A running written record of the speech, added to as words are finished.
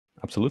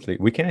Absolutely.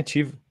 We can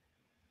achieve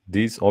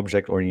this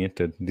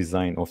object-oriented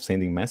design of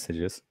sending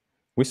messages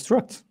with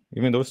structs,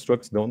 even though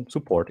structs don't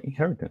support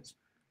inheritance.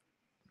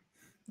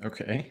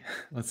 Okay,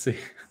 let's see.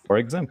 For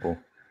example,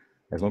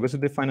 as long as you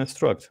define a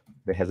struct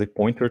that has a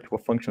pointer to a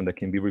function that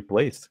can be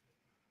replaced,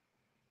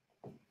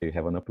 you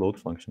have an upload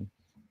function,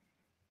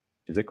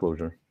 which is a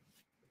closure,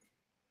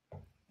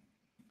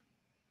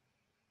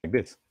 like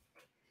this.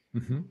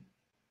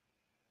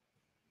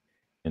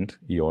 And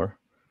your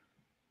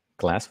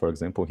class, for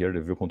example, here, the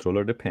view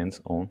controller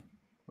depends on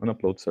an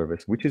upload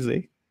service, which is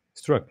a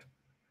struct.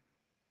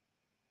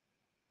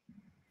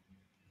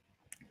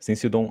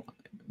 Since you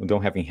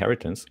don't have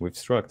inheritance with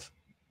structs,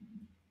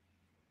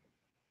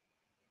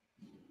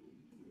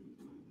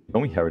 you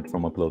don't inherit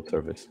from upload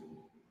service.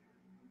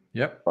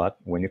 Yep. But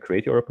when you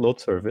create your upload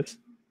service,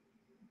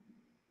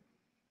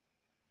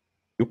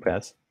 you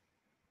pass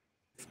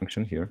the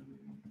function here,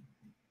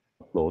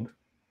 upload,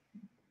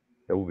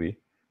 that will be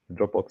the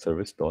Dropbox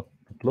service dot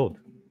upload.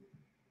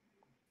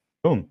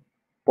 Boom.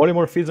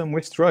 Polymorphism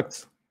with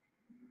structs.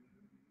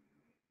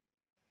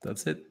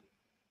 That's it.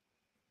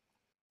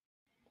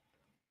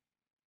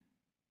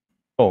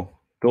 Oh,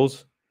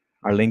 those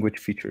are language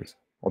features.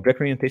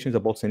 Object orientation is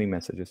about sending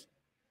messages.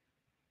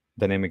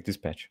 Dynamic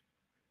dispatch.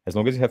 As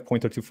long as you have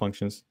pointer to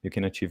functions, you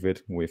can achieve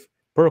it with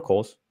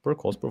protocols.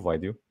 Protocols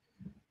provide you.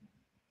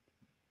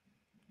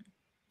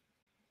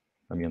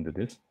 Let me undo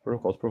this.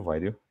 Protocols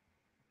provide you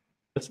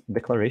just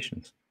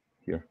declarations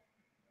here.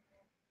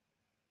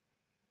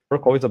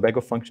 Protocol is a bag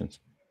of functions.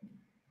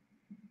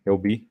 It will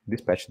be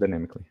dispatched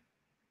dynamically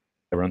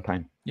at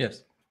runtime.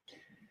 Yes.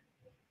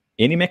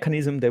 Any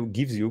mechanism that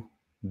gives you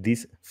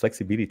this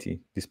flexibility,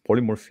 this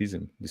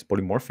polymorphism, this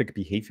polymorphic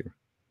behavior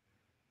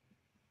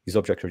is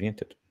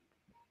object-oriented.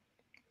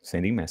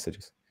 Sending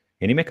messages.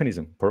 Any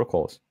mechanism,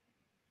 protocols,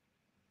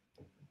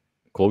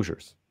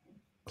 closures,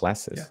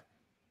 classes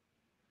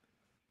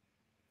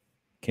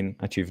can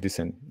achieve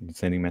this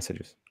sending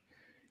messages.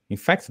 In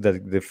fact,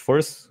 the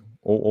first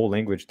OO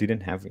language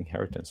didn't have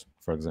inheritance,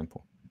 for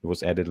example. It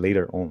was added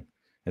later on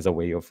as a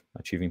way of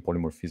achieving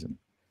polymorphism.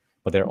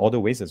 But there are other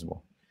ways as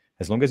well.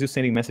 As long as you're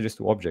sending messages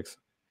to objects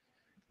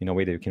in a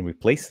way that you can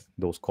replace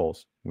those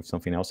calls with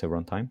something else at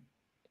runtime,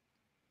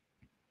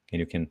 and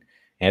you can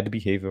add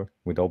behavior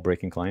without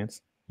breaking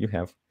clients, you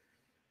have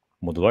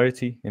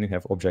modularity and you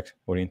have object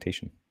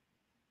orientation.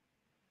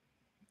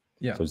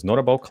 Yeah. So it's not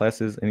about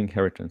classes and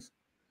inheritance.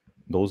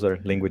 Those are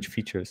language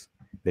features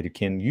that you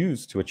can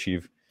use to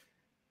achieve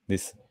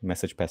this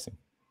message passing.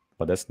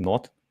 But that's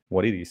not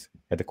what it is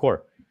at the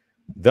core.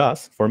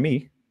 Thus, for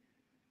me,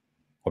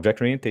 object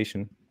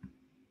orientation,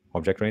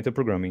 object-oriented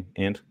programming,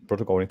 and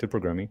protocol-oriented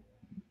programming,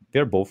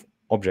 they're both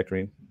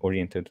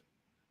object-oriented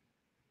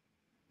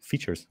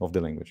features of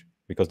the language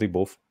because they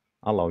both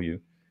allow you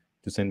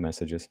to send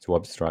messages to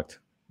abstract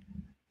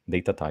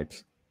data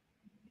types.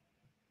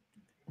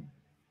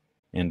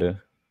 And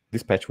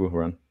dispatch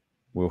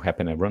will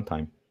happen at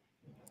runtime.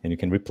 And you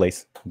can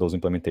replace those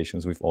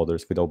implementations with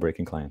others without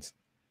breaking clients.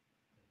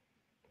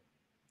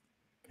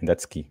 And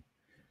that's key.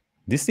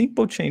 This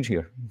simple change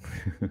here.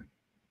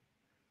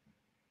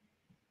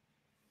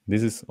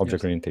 This is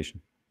object orientation,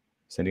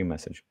 sending a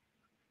message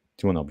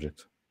to an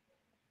object.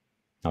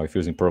 Now, if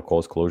you're using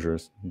protocols,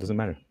 closures, it doesn't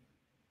matter.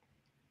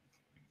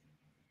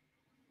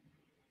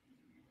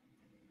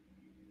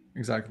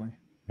 Exactly.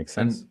 Makes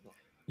sense?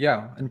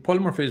 And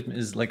polymorphism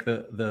is like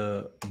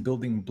the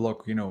building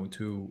block,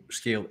 to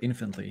scale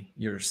infinitely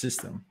your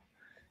system.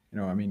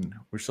 I mean,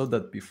 we saw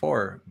that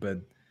before, but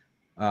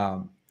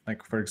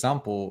like, for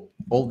example,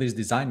 all these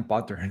design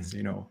patterns,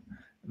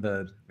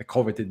 the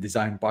coveted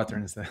design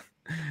patterns that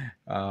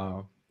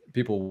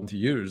people want to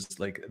use,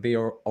 like they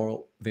are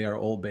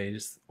all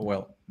based,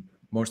 well,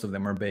 most of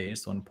them are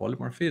based on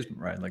polymorphism,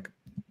 right? Like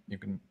you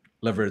can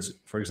leverage,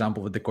 for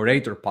example, the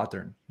decorator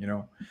pattern,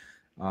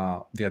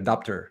 the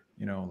adapter,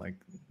 like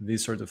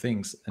these sort of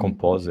things. And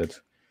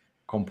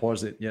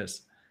composite,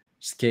 yes.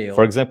 Scale.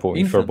 For example,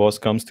 if your boss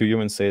comes to you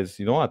and says,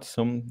 you know what,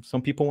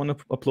 some people want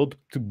to upload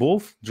to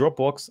both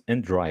Dropbox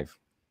and Drive,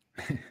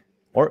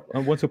 or I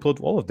want to upload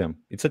all of them.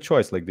 It's a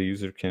choice. Like the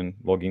user can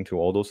log into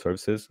all those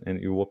services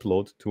and you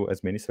upload to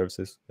as many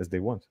services as they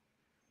want.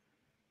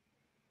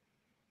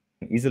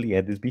 You can easily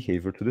add this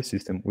behavior to the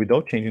system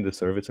without changing the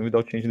service and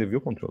without changing the view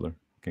controller.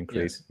 You can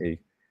create a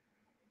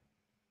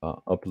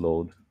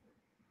upload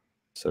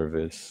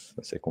service,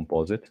 let's say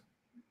composite.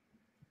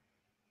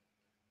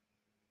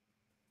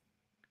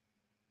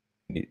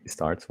 It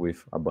starts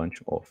with a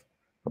bunch of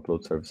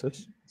upload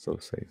services. So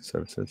say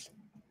services,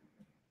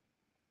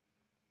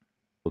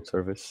 upload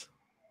service.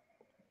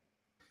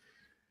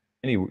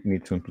 And you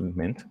need to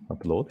implement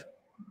upload.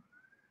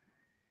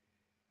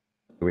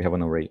 We have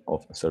an array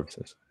of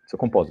services. So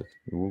composite,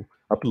 you will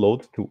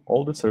upload to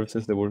all the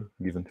services that were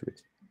given to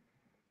it.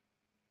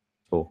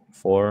 So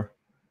for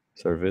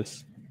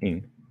service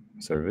in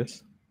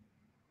service,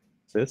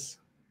 this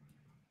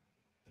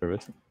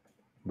service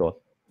dot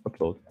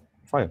upload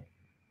file.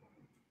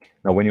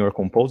 Now, when you are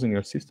composing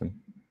your system,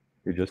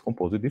 you just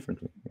compose it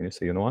differently. And you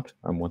say, you know what?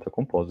 I want a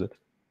composite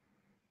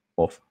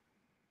of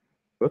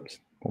oops,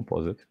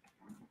 composite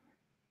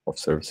of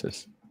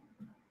services.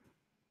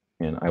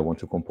 And I want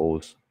to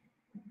compose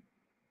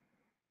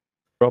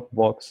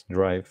Dropbox,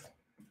 Drive,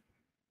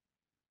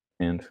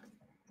 and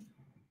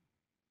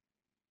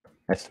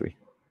S3.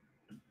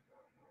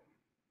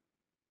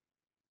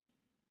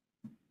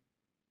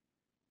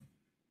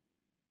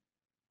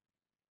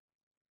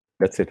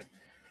 That's it.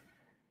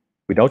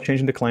 Without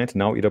changing the client,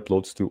 now it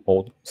uploads to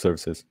all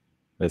services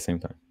at the same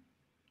time.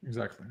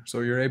 Exactly.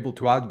 So you're able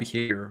to add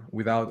behavior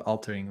without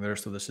altering the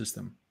rest of the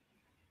system.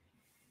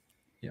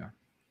 Yeah.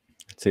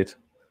 That's it.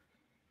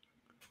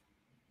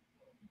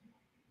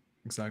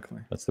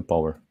 Exactly. That's the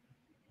power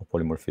of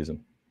polymorphism.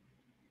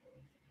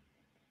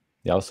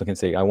 You also can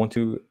say, I want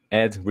to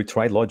add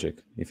retry logic.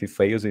 If it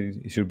fails,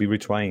 it should be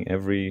retrying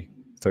every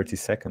 30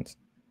 seconds.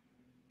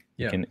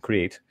 Yeah. You can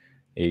create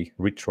a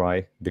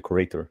retry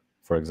decorator,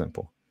 for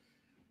example.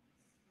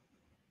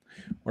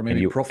 Or maybe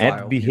and you profile.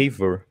 add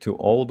behavior to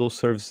all those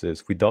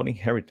services without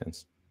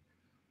inheritance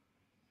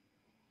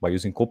by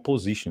using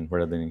composition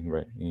rather than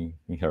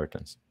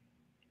inheritance.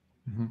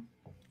 Mm-hmm.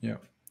 Yeah.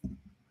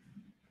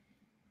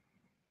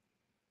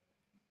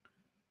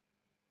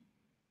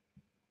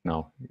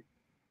 Now,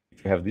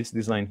 if you have this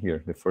design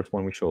here, the first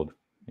one we showed,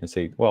 and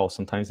say, well,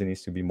 sometimes it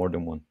needs to be more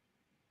than one,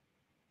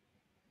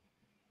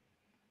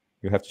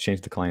 you have to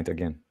change the client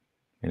again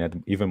and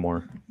add even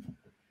more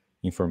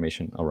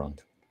information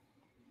around.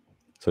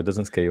 So it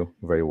doesn't scale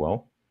very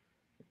well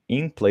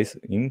in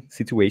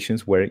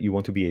situations where you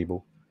want to be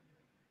able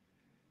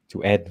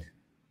to add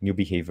new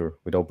behavior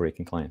without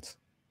breaking clients.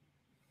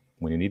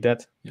 When you need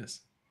that,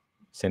 Yes.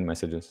 send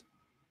messages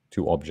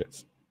to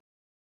objects.